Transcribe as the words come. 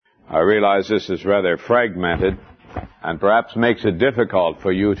I realize this is rather fragmented and perhaps makes it difficult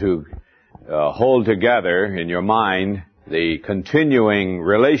for you to hold together in your mind the continuing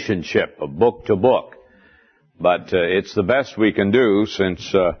relationship of book to book. But it's the best we can do,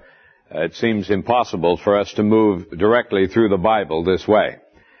 since it seems impossible for us to move directly through the Bible this way.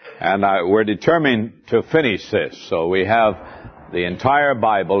 And we're determined to finish this, so we have the entire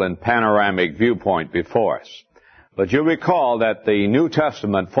Bible in panoramic viewpoint before us. But you recall that the New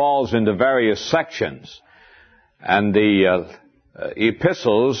Testament falls into various sections, and the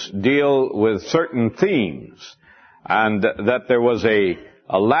epistles deal with certain themes, and that there was a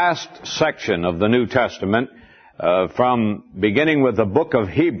last section of the New Testament from beginning with the book of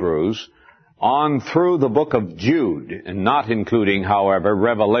Hebrews on through the book of Jude, and not including, however,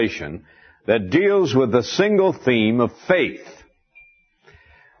 Revelation, that deals with the single theme of faith.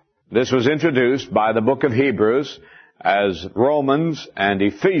 This was introduced by the book of Hebrews, as Romans and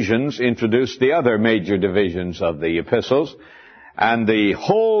Ephesians introduced the other major divisions of the epistles. And the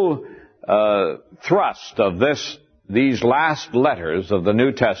whole thrust of these last letters of the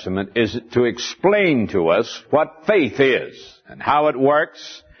New Testament is to explain to us what faith is, and how it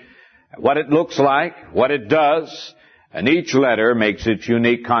works, what it looks like, what it does, and each letter makes its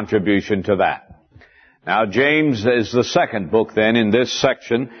unique contribution to that. Now, James is the second book then in this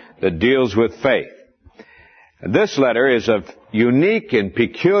section that deals with faith. This letter is of unique and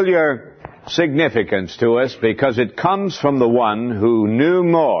peculiar significance to us because it comes from the one who knew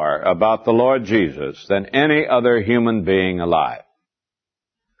more about the Lord Jesus than any other human being alive,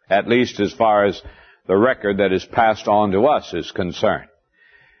 at least as far as the record that is passed on to us is concerned.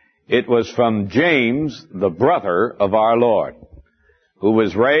 It was from James, the brother of our Lord, who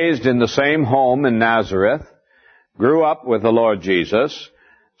was raised in the same home in Nazareth, grew up with the Lord Jesus,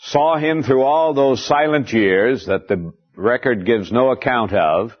 saw him through all those silent years that the record gives no account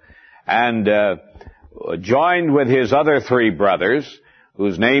of, and joined with his other three brothers,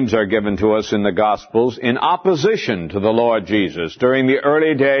 whose names are given to us in the Gospels, in opposition to the Lord Jesus during the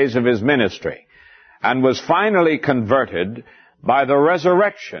early days of his ministry, and was finally converted by the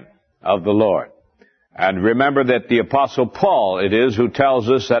resurrection of the Lord. And remember that the Apostle Paul it is who tells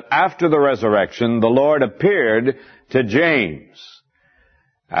us that after the resurrection, the Lord appeared to James.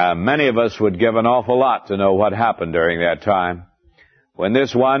 Many of us would give an awful lot to know what happened during that time, when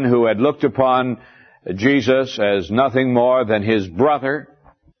this one who had looked upon Jesus as nothing more than his brother,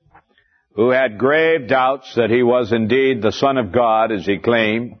 who had grave doubts that he was indeed the Son of God, as he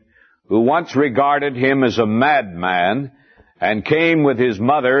claimed, who once regarded him as a madman, and came with his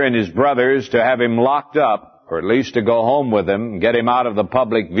mother and his brothers to have him locked up, or at least to go home with him and get him out of the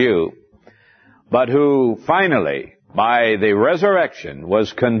public view, but who finally, by the resurrection,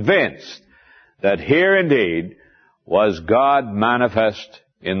 was convinced that here indeed was God manifest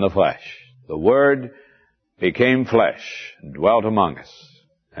in the flesh. The Word became flesh and dwelt among us.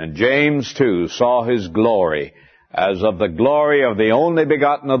 And James, too, saw his glory as of the glory of the only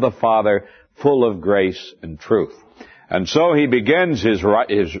begotten of the Father, full of grace and truth. And so he begins his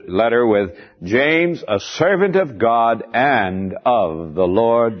letter with, James, a servant of God and of the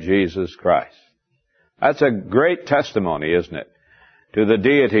Lord Jesus Christ. That's a great testimony, isn't it, to the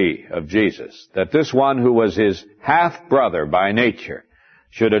deity of Jesus, that this one who was his half-brother by nature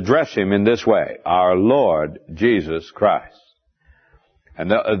should address him in this way, our Lord Jesus Christ.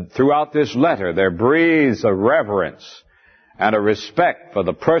 And throughout this letter there breathes a reverence and a respect for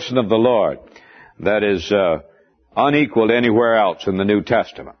the person of the Lord that is unequaled anywhere else in the New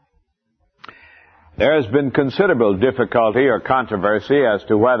Testament. There has been considerable difficulty or controversy as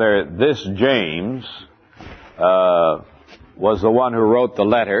to whether this James was the one who wrote the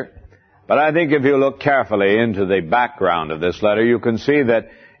letter. But I think if you look carefully into the background of this letter, you can see that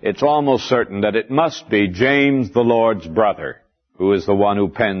it's almost certain that it must be James, the Lord's brother, who is the one who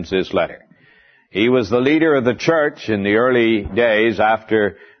pens this letter. He was the leader of the church in the early days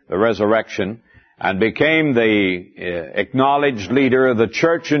after the resurrection, and became the acknowledged leader of the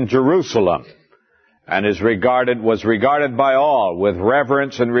church in Jerusalem, and was regarded by all with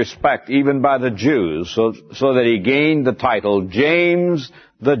reverence and respect, even by the Jews, so that he gained the title James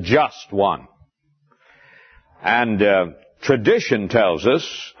the Just One. And tradition tells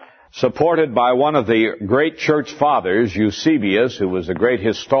us, supported by one of the great church fathers, Eusebius, who was a great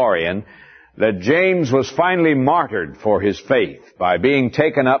historian, that James was finally martyred for his faith by being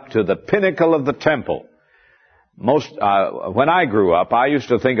taken up to the pinnacle of the temple. When I grew up, I used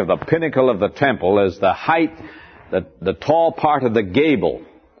to think of the pinnacle of the temple as the height, the tall part of the gable.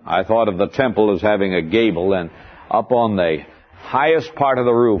 I thought of the temple as having a gable, and up on the highest part of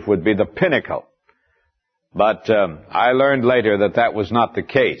the roof would be the pinnacle. But I learned later that that was not the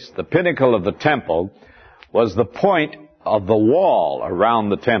case. The pinnacle of the temple was the point of the wall around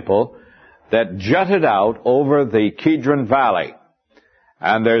the temple that jutted out over the Kidron Valley.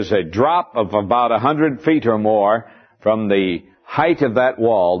 And there's a drop of about 100 feet or more from the height of that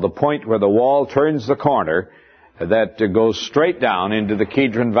wall, the point where the wall turns the corner, that goes straight down into the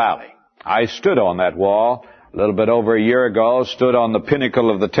Kidron Valley. I stood on that wall a little bit over a year ago, stood on the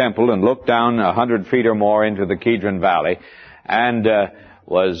pinnacle of the temple and looked down 100 feet or more into the Kidron Valley, and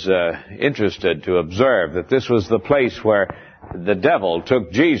was interested to observe that this was the place where the devil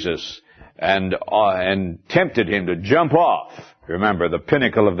took Jesus and tempted him to jump off. Remember, the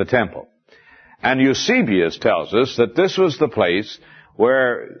pinnacle of the temple. And Eusebius tells us that this was the place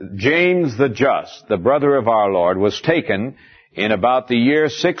where James the Just, the brother of our Lord, was taken in about the year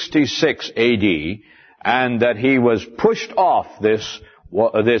 66 A.D., and that he was pushed off this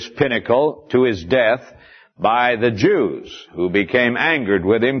pinnacle to his death by the Jews, who became angered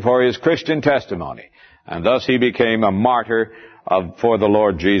with him for his Christian testimony. And thus he became a martyr for the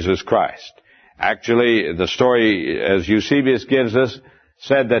Lord Jesus Christ. Actually, the story, as Eusebius gives us,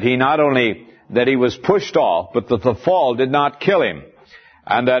 said that he not only that he was pushed off, but that the fall did not kill him,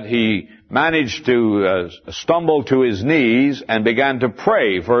 and that he managed to stumble to his knees and began to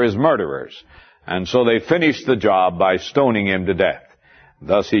pray for his murderers. And so they finished the job by stoning him to death.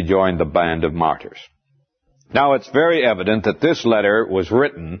 Thus he joined the band of martyrs. Now it's very evident that this letter was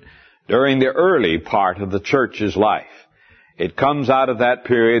written during the early part of the church's life. It comes out of that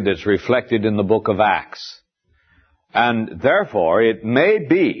period that's reflected in the book of Acts. And therefore it may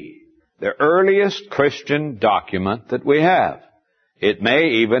be the earliest Christian document that we have. It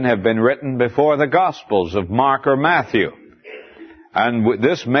may even have been written before the Gospels of Mark or Matthew. And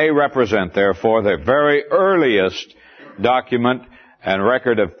this may represent, therefore, the very earliest document and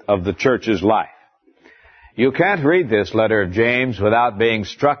record of the church's life. You can't read this letter of James without being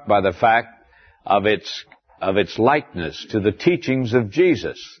struck by the fact of its likeness to the teachings of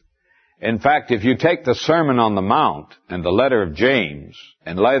Jesus. In fact, if you take the Sermon on the Mount and the letter of James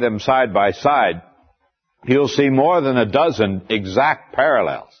and lay them side by side, you'll see more than a dozen exact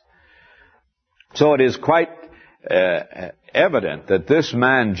parallels. So it is quite evident that this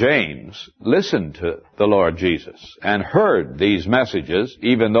man James listened to the Lord Jesus and heard these messages,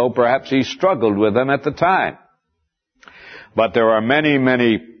 even though perhaps he struggled with them at the time. But there are many,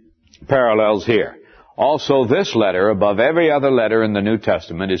 many parallels here. Also, this letter, above every other letter in the New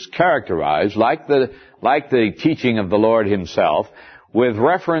Testament, is characterized, like the teaching of the Lord himself, with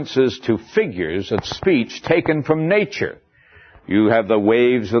references to figures of speech taken from nature. You have the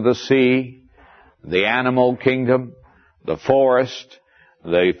waves of the sea, the animal kingdom, the forest,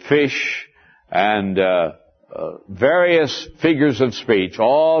 the fish, and various figures of speech,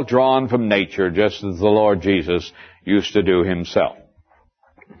 all drawn from nature, just as the Lord Jesus used to do himself.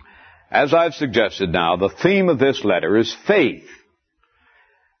 As I've suggested now, the theme of this letter is faith,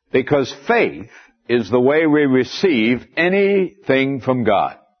 because faith is the way we receive anything from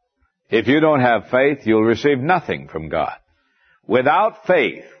God. If you don't have faith, you'll receive nothing from God. Without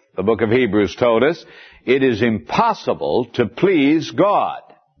faith, the book of Hebrews told us, it is impossible to please God.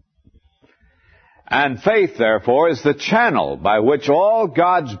 And faith, therefore, is the channel by which all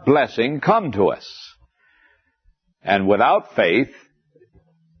God's blessing come to us. And without faith,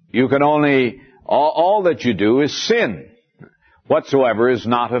 you can all that you do is sin. Whatsoever is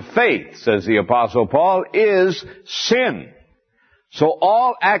not of faith, says the Apostle Paul, is sin. So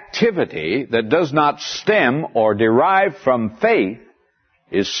all activity that does not stem or derive from faith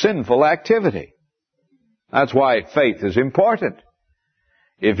is sinful activity. That's why faith is important.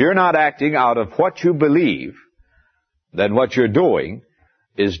 If you're not acting out of what you believe, then what you're doing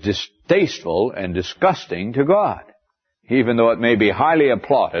is distasteful and disgusting to God, even though it may be highly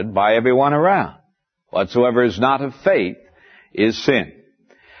applauded by everyone around. Whatsoever is not of faith is sin.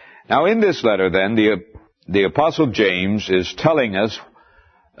 Now in this letter then, the Apostle James is telling us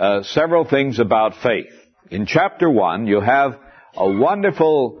several things about faith. In chapter 1, you have a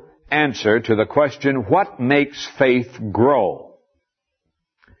wonderful answer to the question, what makes faith grow?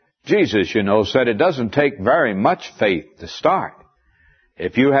 Jesus, said it doesn't take very much faith to start.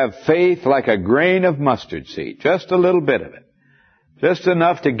 If you have faith like a grain of mustard seed, just a little bit of it, just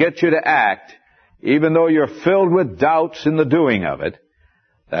enough to get you to act, even though you're filled with doubts in the doing of it,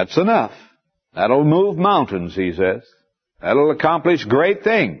 that's enough. That'll move mountains, he says. That'll accomplish great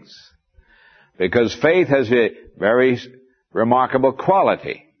things. Because faith has a very remarkable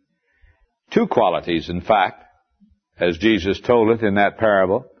quality. Two qualities, in fact, as Jesus told it in that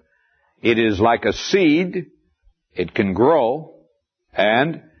parable. It is like a seed, it can grow,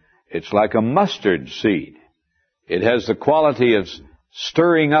 and it's like a mustard seed. It has the quality of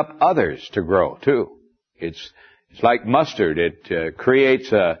stirring up others to grow, too. It's like mustard. It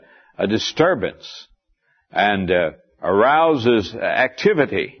creates a disturbance and arouses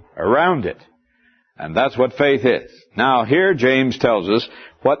activity around it. And that's what faith is. Now, here James tells us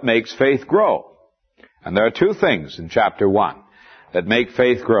what makes faith grow. And there are two things in chapter 1 that make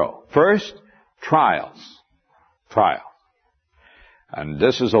faith grow. First, trials. Trials. And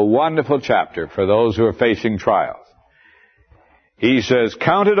this is a wonderful chapter for those who are facing trials. He says,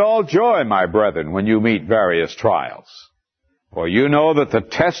 "Count it all joy, my brethren, when you meet various trials. For you know that the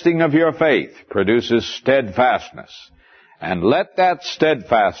testing of your faith produces steadfastness. And let that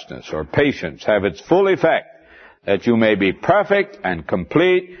steadfastness or patience have its full effect, that you may be perfect and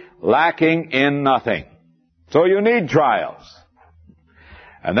complete, lacking in nothing." So you need trials.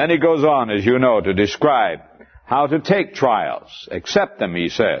 And then he goes on, as you know, to describe how to take trials. Accept them, he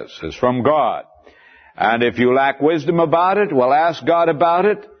says, as from God. And if you lack wisdom about it, well, ask God about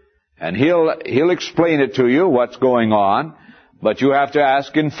it, and He'll explain it to you, what's going on. But you have to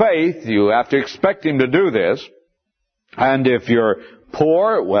ask in faith. You have to expect Him to do this. And if you're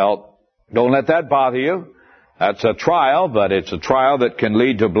poor, well, don't let that bother you. That's a trial, but it's a trial that can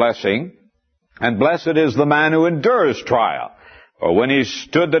lead to blessing. And blessed is the man who endures trial. For when he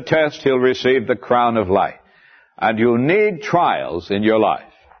stood the test, he'll receive the crown of life. And you need trials in your life.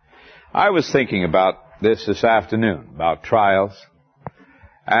 I was thinking about this afternoon, about trials,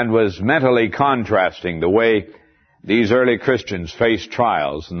 and was mentally contrasting the way these early Christians faced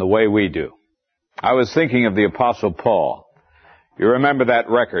trials and the way we do. I was thinking of the Apostle Paul. You remember that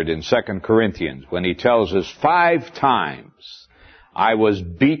record in 2 Corinthians when he tells us 5 times I was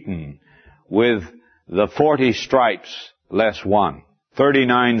beaten with the 40 stripes less 1,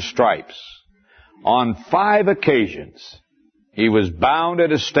 39 stripes. On 5 occasions he was bound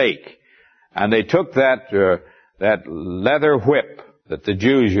at a stake, and they took that leather whip that the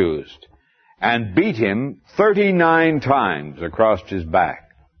Jews used and beat him 39 times across his back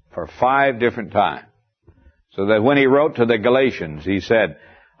for 5 different times. So that when he wrote to the Galatians, he said,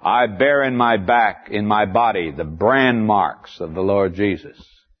 "I bear in my back, in my body, the brand marks of the Lord Jesus."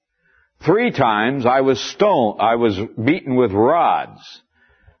 3 times I was beaten with rods.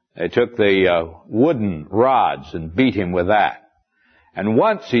 They took the wooden rods and beat him with that. And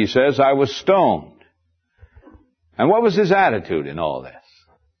once, he says, I was stoned. And what was his attitude in all this?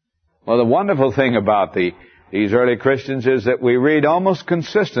 Well, the wonderful thing about these early Christians is that we read almost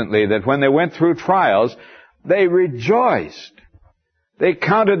consistently that when they went through trials, they rejoiced. They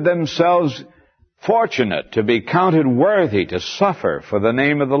counted themselves fortunate to be counted worthy to suffer for the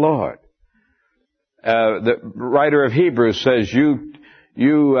name of the Lord. The writer of Hebrews says, you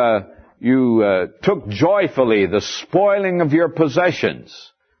took joyfully the spoiling of your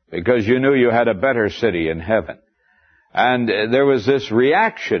possessions because you knew you had a better city in heaven. And there was this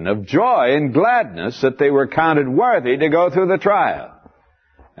reaction of joy and gladness that they were counted worthy to go through the trial.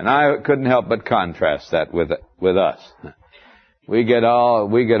 And I couldn't help but contrast that with us. We get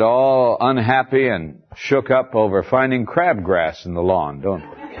all unhappy and shook up over finding crabgrass in the lawn, don't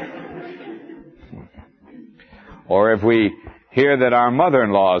we? Or if we hear that our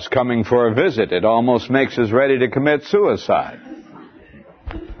mother-in-law is coming for a visit, it almost makes us ready to commit suicide.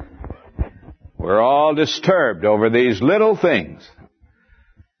 We're all disturbed over these little things.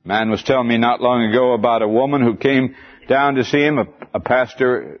 A man was telling me not long ago about a woman who came down to see him. A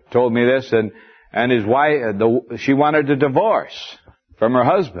pastor told me this, and his wife, she wanted a divorce from her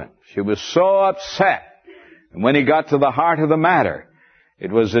husband. She was so upset. And when he got to the heart of the matter,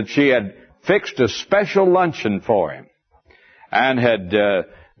 it was that she had fixed a special luncheon for him and had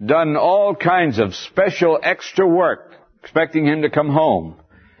done all kinds of special extra work, expecting him to come home.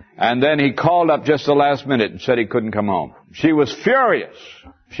 And then he called up just the last minute and said he couldn't come home. She was furious.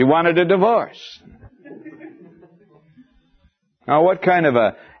 She wanted a divorce. Now, what kind of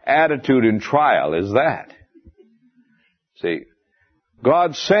a attitude in trial is that? See,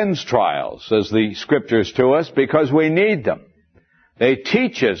 God sends trials, says the Scriptures to us, because we need them. They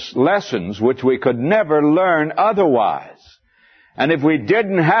teach us lessons which we could never learn otherwise. And if we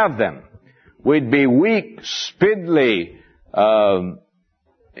didn't have them, we'd be weak, spindly,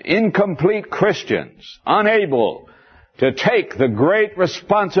 incomplete Christians, unable to take the great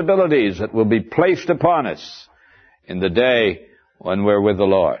responsibilities that will be placed upon us in the day when we're with the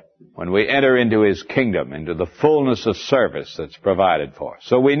Lord, when we enter into His kingdom, into the fullness of service that's provided for us.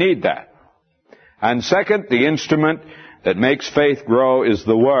 So we need that. And second, the instrument that makes faith grow is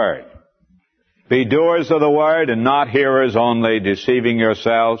the Word. Be doers of the Word and not hearers only, deceiving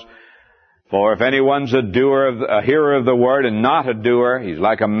yourselves. For if anyone's a hearer of the word and not a doer, he's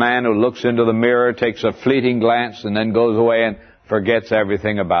like a man who looks into the mirror, takes a fleeting glance, and then goes away and forgets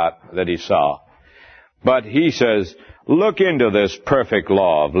everything about that he saw. But he says, look into this perfect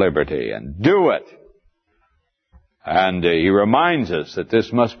law of liberty and do it. And he reminds us that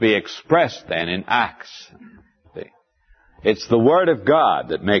this must be expressed then in acts. It's the Word of God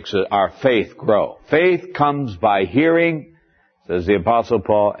that makes our faith grow. Faith comes by hearing, says the Apostle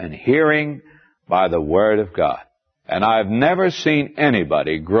Paul, and hearing by the Word of God. And I've never seen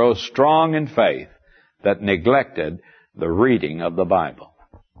anybody grow strong in faith that neglected the reading of the Bible.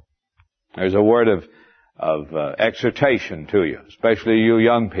 There's a word of exhortation to you, especially you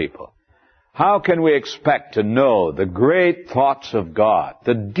young people. How can we expect to know the great thoughts of God,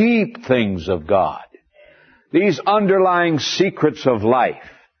 the deep things of God, these underlying secrets of life,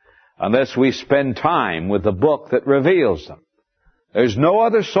 unless we spend time with the book that reveals them? There's no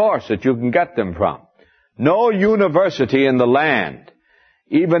other source that you can get them from. No university in the land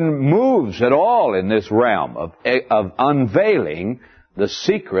even moves at all in this realm of unveiling the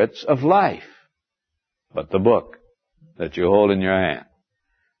secrets of life, but the book that you hold in your hand.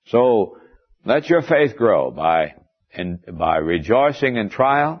 So let your faith grow by rejoicing in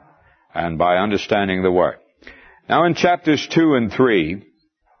trial and by understanding the Word. Now in chapters 2 and 3,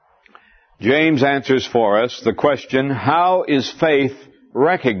 James answers for us the question, how is faith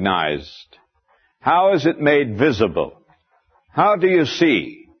recognized? How is it made visible? How do you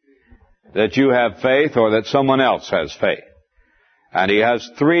see that you have faith or that someone else has faith? And he has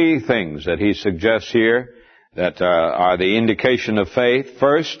three things that he suggests here that are the indication of faith.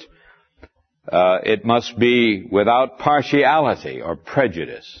 First, it must be without partiality or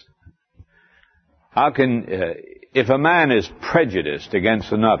prejudice. How can, if a man is prejudiced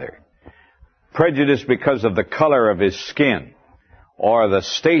against another, prejudiced because of the color of his skin or the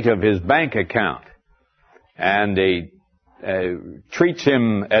state of his bank account, and he treats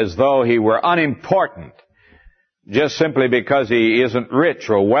him as though he were unimportant just simply because he isn't rich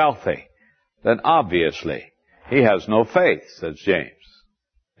or wealthy, then obviously he has no faith, says James.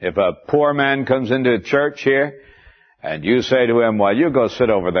 If a poor man comes into church here and you say to him, well, you go sit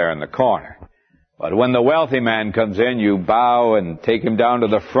over there in the corner. But when the wealthy man comes in, you bow and take him down to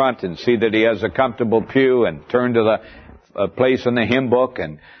the front and see that he has a comfortable pew and turn to the place in the hymn book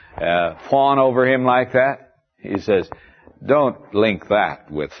and fawn over him like that. He says, don't link that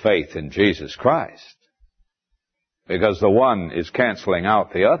with faith in Jesus Christ, because the one is canceling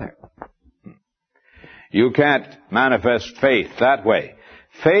out the other. You can't manifest faith that way.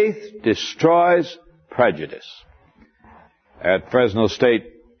 Faith destroys prejudice. At Fresno State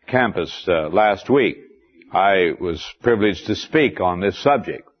campus last week, I was privileged to speak on this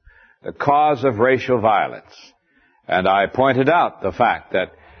subject, the cause of racial violence. And I pointed out the fact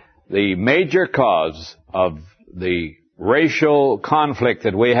that the major cause of the racial conflict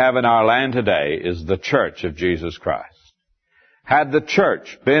that we have in our land today is the Church of Jesus Christ. Had the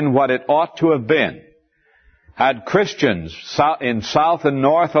church been what it ought to have been, had Christians in South and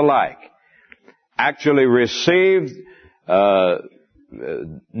North alike actually received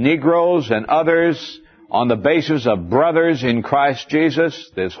Negroes and others on the basis of brothers in Christ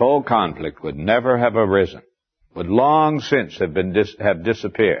Jesus, this whole conflict would never have arisen, would long since have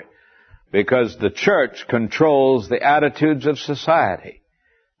disappeared, because the church controls the attitudes of society,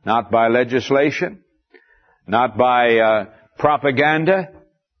 not by legislation, not by propaganda,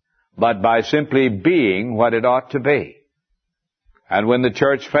 but by simply being what it ought to be. And when the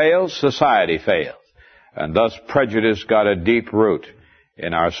church fails, society fails. And thus prejudice got a deep root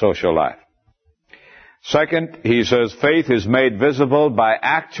in our social life. Second, he says faith is made visible by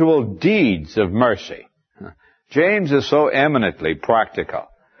actual deeds of mercy. James is so eminently practical.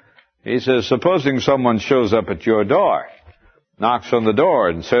 He says, supposing someone shows up at your door, knocks on the door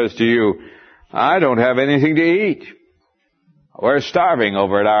and says to you, I don't have anything to eat. We're starving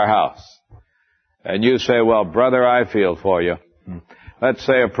over at our house. And you say, well, brother, I feel for you. Let's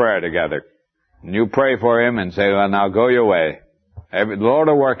say a prayer together. And you pray for him and say, well, now go your way. The Lord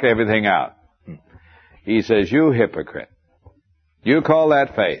will work everything out. He says, you hypocrite. You call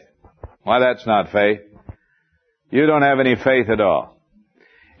that faith. Why, that's not faith. You don't have any faith at all.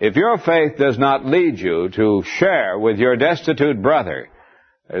 If your faith does not lead you to share with your destitute brother,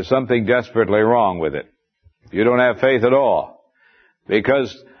 there's something desperately wrong with it. You don't have faith at all.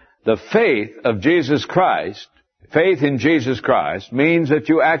 Because the faith of Jesus Christ, faith in Jesus Christ, means that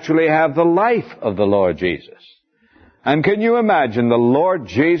you actually have the life of the Lord Jesus. And can you imagine the Lord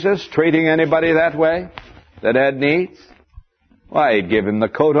Jesus treating anybody that way, that had needs? Why, he'd give him the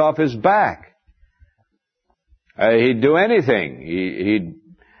coat off his back. He'd do anything.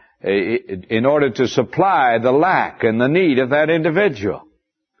 in order to supply the lack and the need of that individual?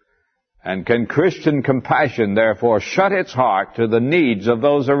 And can Christian compassion therefore shut its heart to the needs of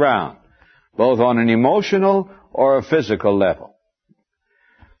those around, both on an emotional or a physical level?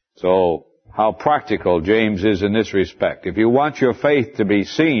 So, how practical James is in this respect. If you want your faith to be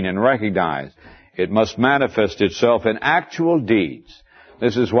seen and recognized, it must manifest itself in actual deeds.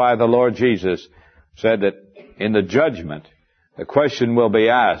 This is why the Lord Jesus said that in the judgment, the question will be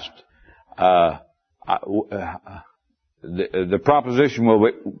asked, the proposition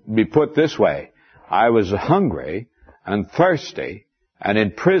will be put this way: I was hungry and thirsty and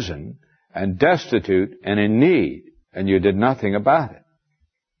in prison and destitute and in need, and you did nothing about it.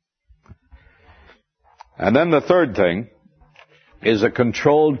 And then the third thing is a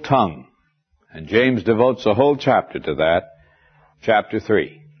controlled tongue. And James devotes a whole chapter to that, chapter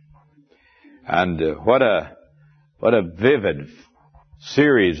 3. And what a vivid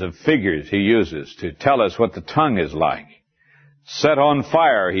series of figures he uses to tell us what the tongue is like. Set on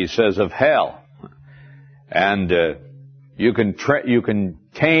fire, he says, of hell. And you can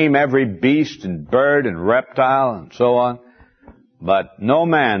tame every beast and bird and reptile and so on, but no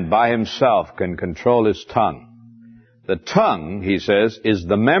man by himself can control his tongue. The tongue, he says, is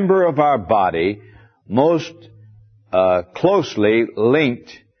the member of our body most closely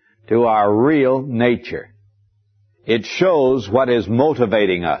linked to our real nature. It shows what is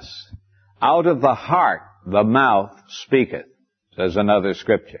motivating us. Out of the heart the mouth speaketh, says another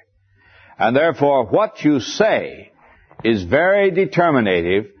scripture. And therefore what you say is very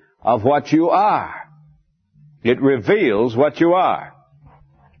determinative of what you are. It reveals what you are.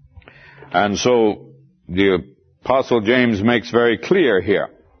 And so the Apostle James makes very clear here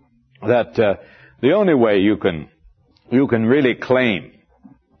that the only way you can really claim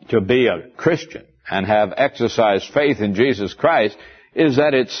to be a Christian and have exercised faith in Jesus Christ is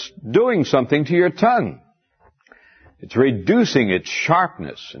that it's doing something to your tongue. It's reducing its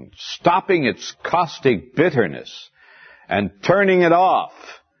sharpness and stopping its caustic bitterness and turning it off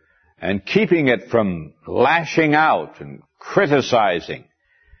and keeping it from lashing out and criticizing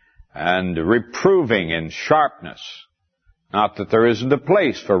and reproving in sharpness. Not that there isn't a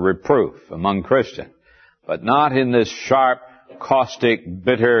place for reproof among Christians, but not in this sharp, caustic,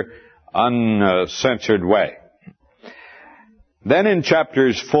 bitter, uncensored way. Then in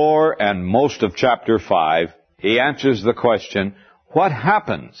chapters 4 and most of chapter 5, he answers the question, what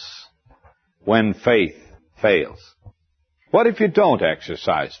happens when faith fails? What if you don't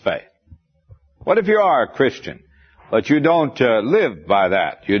exercise faith? What if you are a Christian, but you don't live by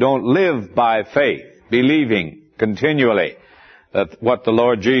that? You don't live by faith, believing continually that what the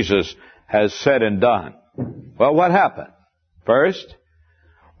Lord Jesus has said and done. Well, what happened? First,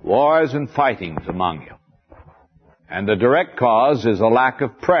 wars and fightings among you. And the direct cause is a lack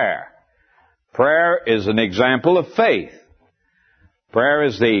of prayer. Prayer is an example of faith. Prayer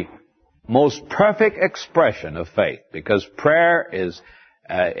is the most perfect expression of faith, because prayer is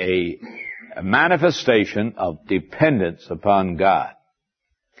a manifestation of dependence upon God.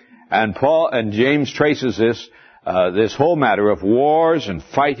 And James traces this whole matter of wars and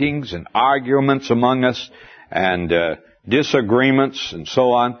fightings and arguments among us and disagreements and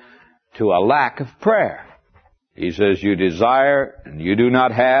so on to a lack of prayer. He says, you desire and you do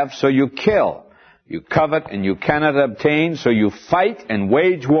not have, so you kill. You covet and you cannot obtain, so you fight and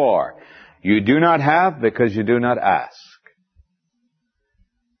wage war. You do not have because you do not ask.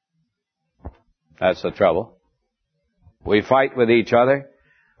 That's the trouble. We fight with each other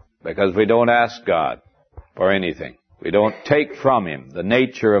because we don't ask God for anything. We don't take from Him the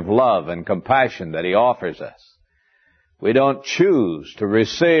nature of love and compassion that He offers us. We don't choose to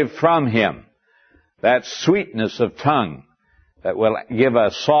receive from Him that sweetness of tongue that will give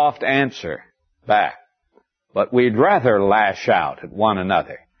a soft answer back. But we'd rather lash out at one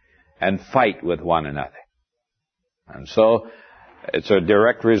another and fight with one another. And so it's a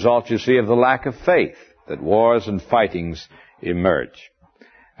direct result, you see, of the lack of faith that wars and fightings emerge.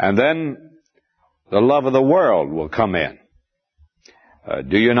 And then the love of the world will come in.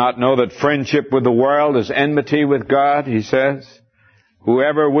 Do you not know that friendship with the world is enmity with God, he says?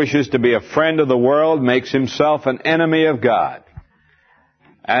 Whoever wishes to be a friend of the world makes himself an enemy of God.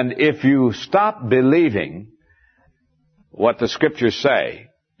 And if you stop believing what the Scriptures say,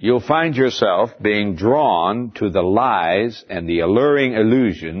 you'll find yourself being drawn to the lies and the alluring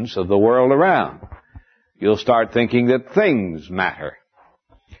illusions of the world around. You'll start thinking that things matter,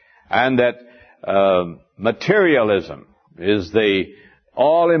 and that materialism is the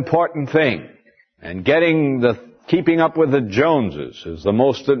all-important thing, and keeping up with the Joneses is the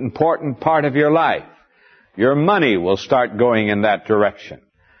most important part of your life. Your money will start going in that direction.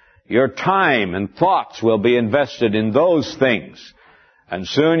 Your time and thoughts will be invested in those things. And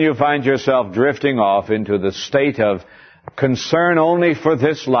soon you find yourself drifting off into the state of concern only for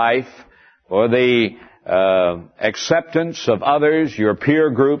this life, or the acceptance of others, your peer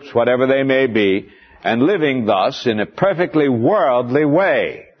groups, whatever they may be, and living thus in a perfectly worldly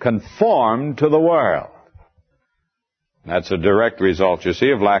way, conformed to the world. That's a direct result, you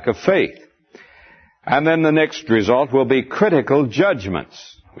see, of lack of faith. And then the next result will be critical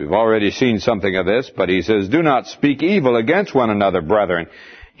judgments. We've already seen something of this, but he says, do not speak evil against one another, brethren.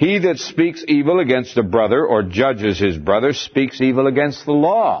 He that speaks evil against a brother or judges his brother speaks evil against the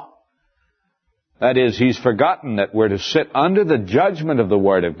law. That is, he's forgotten that we're to sit under the judgment of the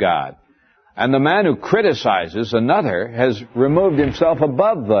Word of God. And the man who criticizes another has removed himself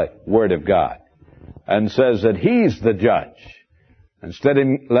above the Word of God and says that he's the judge. Instead of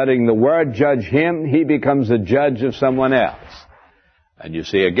letting the Word judge him, he becomes the judge of someone else. And you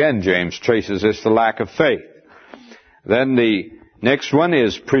see, again, James traces this to lack of faith. Then the next one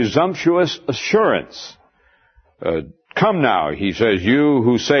is presumptuous assurance. Come now, he says, you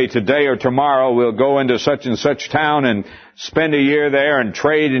who say today or tomorrow we'll go into such and such town and spend a year there and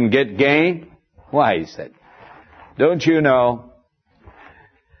trade and get gain. Why, he said, don't you know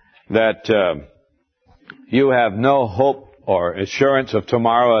that you have no hope or assurance of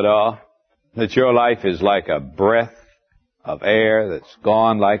tomorrow at all? That your life is like a breath of air that's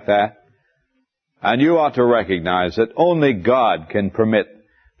gone like that? And you ought to recognize that only God can permit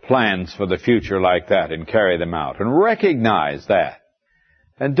plans for the future like that and carry them out. And recognize that.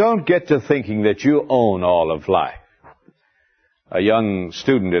 And don't get to thinking that you own all of life. A young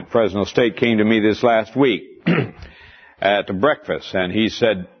student at Fresno State came to me this last week at breakfast, and he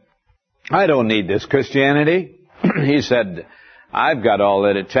said, I don't need this Christianity. He said, I've got all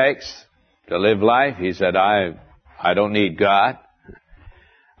that it takes to live life. He said, I don't need God.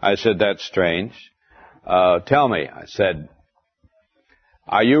 I said, that's strange. Tell me, I said,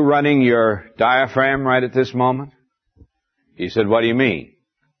 are you running your diaphragm right at this moment? He said, what do you mean?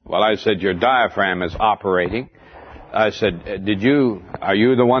 Well, I said, your diaphragm is operating. I said, are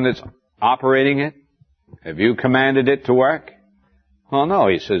you the one that's operating it? Have you commanded it to work? Well, no,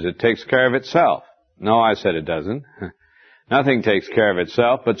 he says, it takes care of itself. No, I said, it doesn't. Nothing takes care of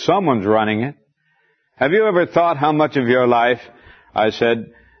itself, but someone's running it. Have you ever thought how much of your life, I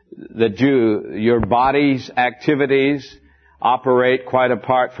said, that your body's activities operate quite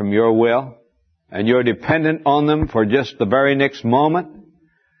apart from your will, and you're dependent on them for just the very next moment?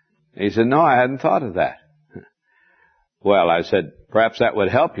 He said, no, I hadn't thought of that. Well, I said, perhaps that would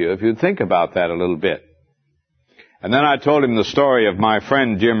help you if you'd think about that a little bit. And then I told him the story of my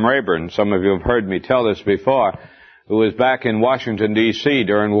friend Jim Rayburn. Some of you have heard me tell this before, who was back in Washington, D.C.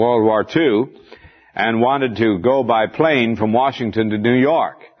 during World War II and wanted to go by plane from Washington to New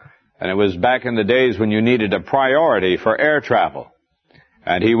York. And it was back in the days when you needed a priority for air travel.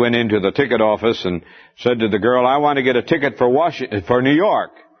 And he went into the ticket office and said to the girl, I want to get a ticket for New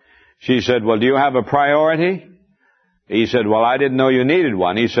York. She said, well, do you have a priority? He said, well, I didn't know you needed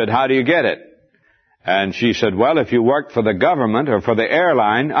one. He said, how do you get it? And she said, well, if you worked for the government or for the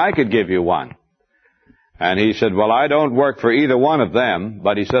airline, I could give you one. And he said, well, I don't work for either one of them.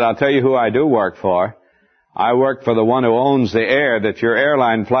 But he said, I'll tell you who I do work for. I work for the one who owns the air that your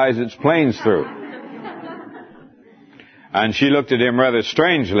airline flies its planes through. And she looked at him rather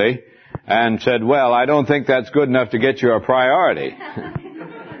strangely and said, well, I don't think that's good enough to get you a priority.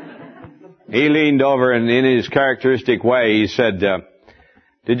 He leaned over and in his characteristic way, he said,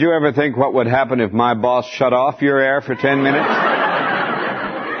 did you ever think what would happen if my boss shut off your air for 10 minutes?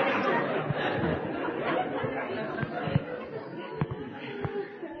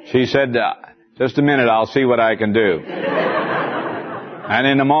 She said, just a minute, I'll see what I can do. And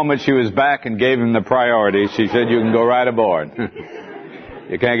in a moment she was back and gave him the priority. She said, you can go right aboard.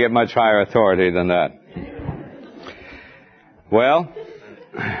 You can't get much higher authority than that. Well,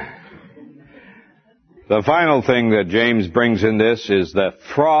 the final thing that James brings in this is the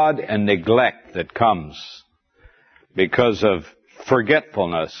fraud and neglect that comes because of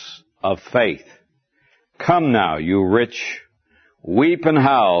forgetfulness of faith. Come now, you rich, weep and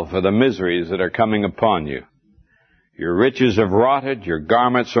howl for the miseries that are coming upon you. Your riches have rotted, your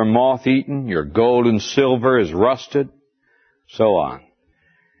garments are moth-eaten, your gold and silver is rusted, so on.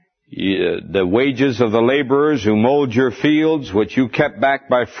 The wages of the laborers who mowed your fields, which you kept back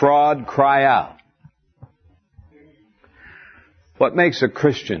by fraud, cry out. What makes a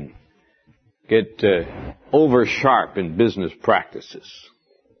Christian get over sharp in business practices?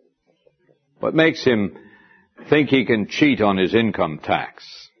 What makes him think he can cheat on his income tax?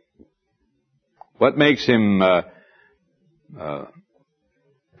 What makes him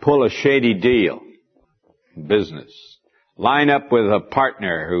pull a shady deal in business. Line up with a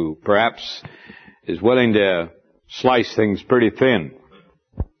partner who perhaps is willing to slice things pretty thin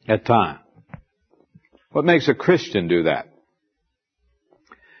at times. What makes a Christian do that?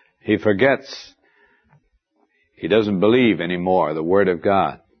 He forgets. He doesn't believe anymore the Word of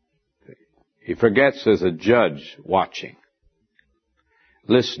God. He forgets there's a judge watching,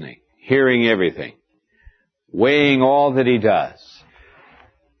 listening, hearing everything, weighing all that he does.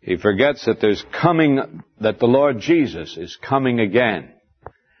 He forgets that that the Lord Jesus is coming again,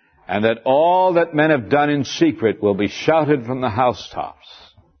 and that all that men have done in secret will be shouted from the housetops.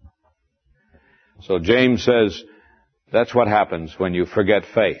 So James says, that's what happens when you forget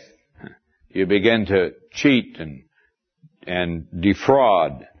faith. You begin to cheat and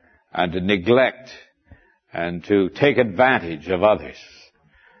defraud and to neglect and to take advantage of others.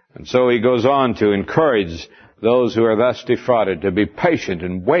 And so he goes on to encourage those who are thus defrauded to be patient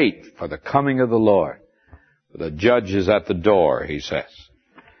and wait for the coming of the Lord. For the judge is at the door, he says.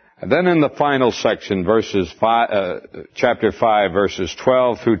 And then in the final section, chapter 5, verses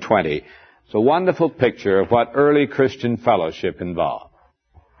 12 through 20, it's a wonderful picture of what early Christian fellowship involved.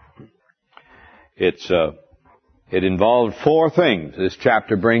 It involved four things this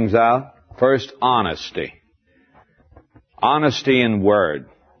chapter brings out. First, honesty. Honesty in word.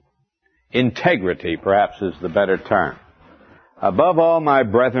 Integrity, perhaps, is the better term. Above all, my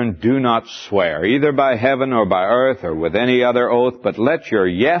brethren, do not swear, either by heaven or by earth or with any other oath, but let your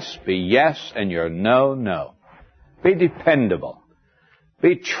yes be yes and your no, no. Be dependable.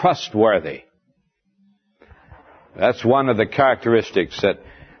 Be trustworthy. That's one of the characteristics that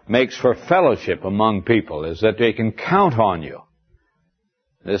makes for fellowship among people, is that they can count on you.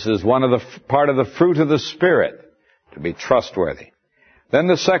 This is part of the fruit of the Spirit, to be trustworthy. Then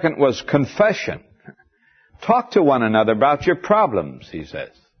the second was confession. Talk to one another about your problems, he says.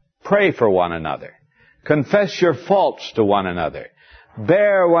 Pray for one another. Confess your faults to one another.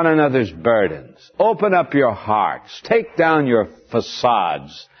 Bear one another's burdens. Open up your hearts. Take down your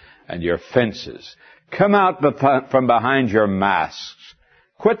facades and your fences. Come out from behind your masks.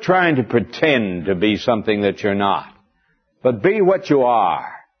 Quit trying to pretend to be something that you're not, but be what you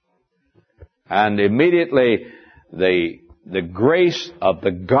are. And immediately the grace of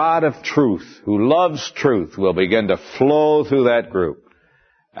the God of truth, who loves truth, will begin to flow through that group.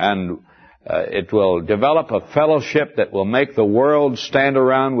 And it will develop a fellowship that will make the world stand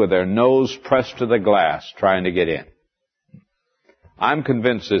around with their nose pressed to the glass trying to get in. I'm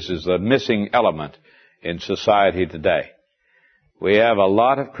convinced this is the missing element in society today. We have a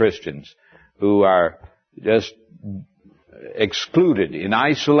lot of Christians who are just excluded in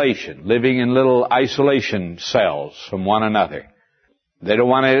isolation, living in little isolation cells from one another. They don't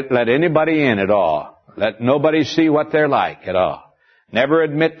want to let anybody in at all. Let nobody see what they're like at all. Never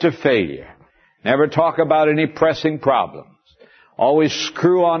admit to failure. Never talk about any pressing problems. Always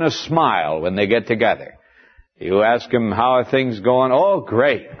screw on a smile when they get together. You ask them, how are things going? Oh,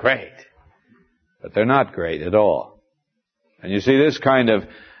 great, great. But they're not great at all. And you see, this kind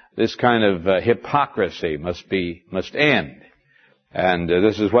of hypocrisy must end. And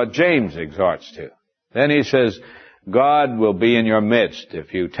this is what James exhorts to. Then he says, God will be in your midst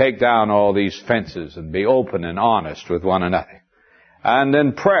if you take down all these fences and be open and honest with one another. And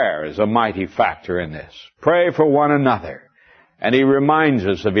then prayer is a mighty factor in this. Pray for one another. And he reminds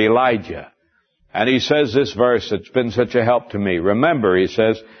us of Elijah. And he says this verse that's been such a help to me. Remember, he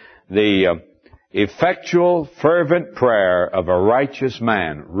says, the effectual, fervent prayer of a righteous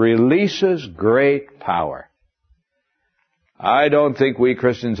man releases great power. I don't think we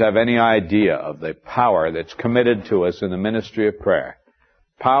Christians have any idea of the power that's committed to us in the ministry of prayer.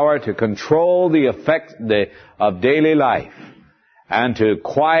 Power to control the effect of daily life and to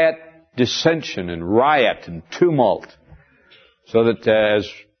quiet dissension and riot and tumult, so that, as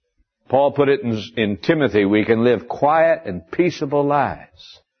Paul put it in Timothy, we can live quiet and peaceable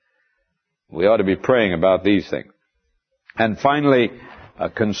lives. We ought to be praying about these things. And finally, a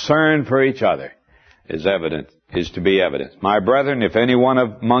concern for each other is to be evident. My brethren, if any one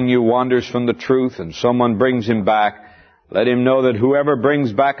among you wanders from the truth and someone brings him back, let him know that whoever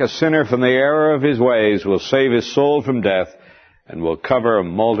brings back a sinner from the error of his ways will save his soul from death and will cover a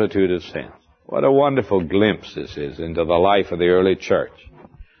multitude of sins. What a wonderful glimpse this is into the life of the early church.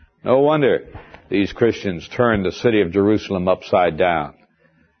 No wonder these Christians turned the city of Jerusalem upside down.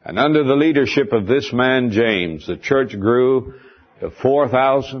 And under the leadership of this man, James, the church grew to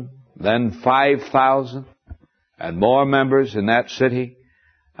 4,000, then 5,000, and more members in that city,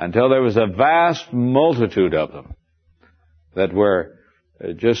 until there was a vast multitude of them that were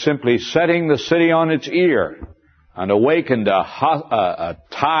just simply setting the city on its ear and awakened a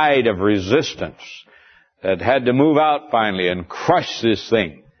tide of resistance that had to move out finally and crush this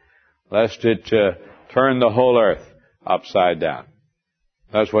thing, lest it turn the whole earth upside down.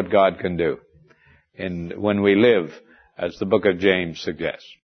 That's what God can do when we live as the book of James suggests.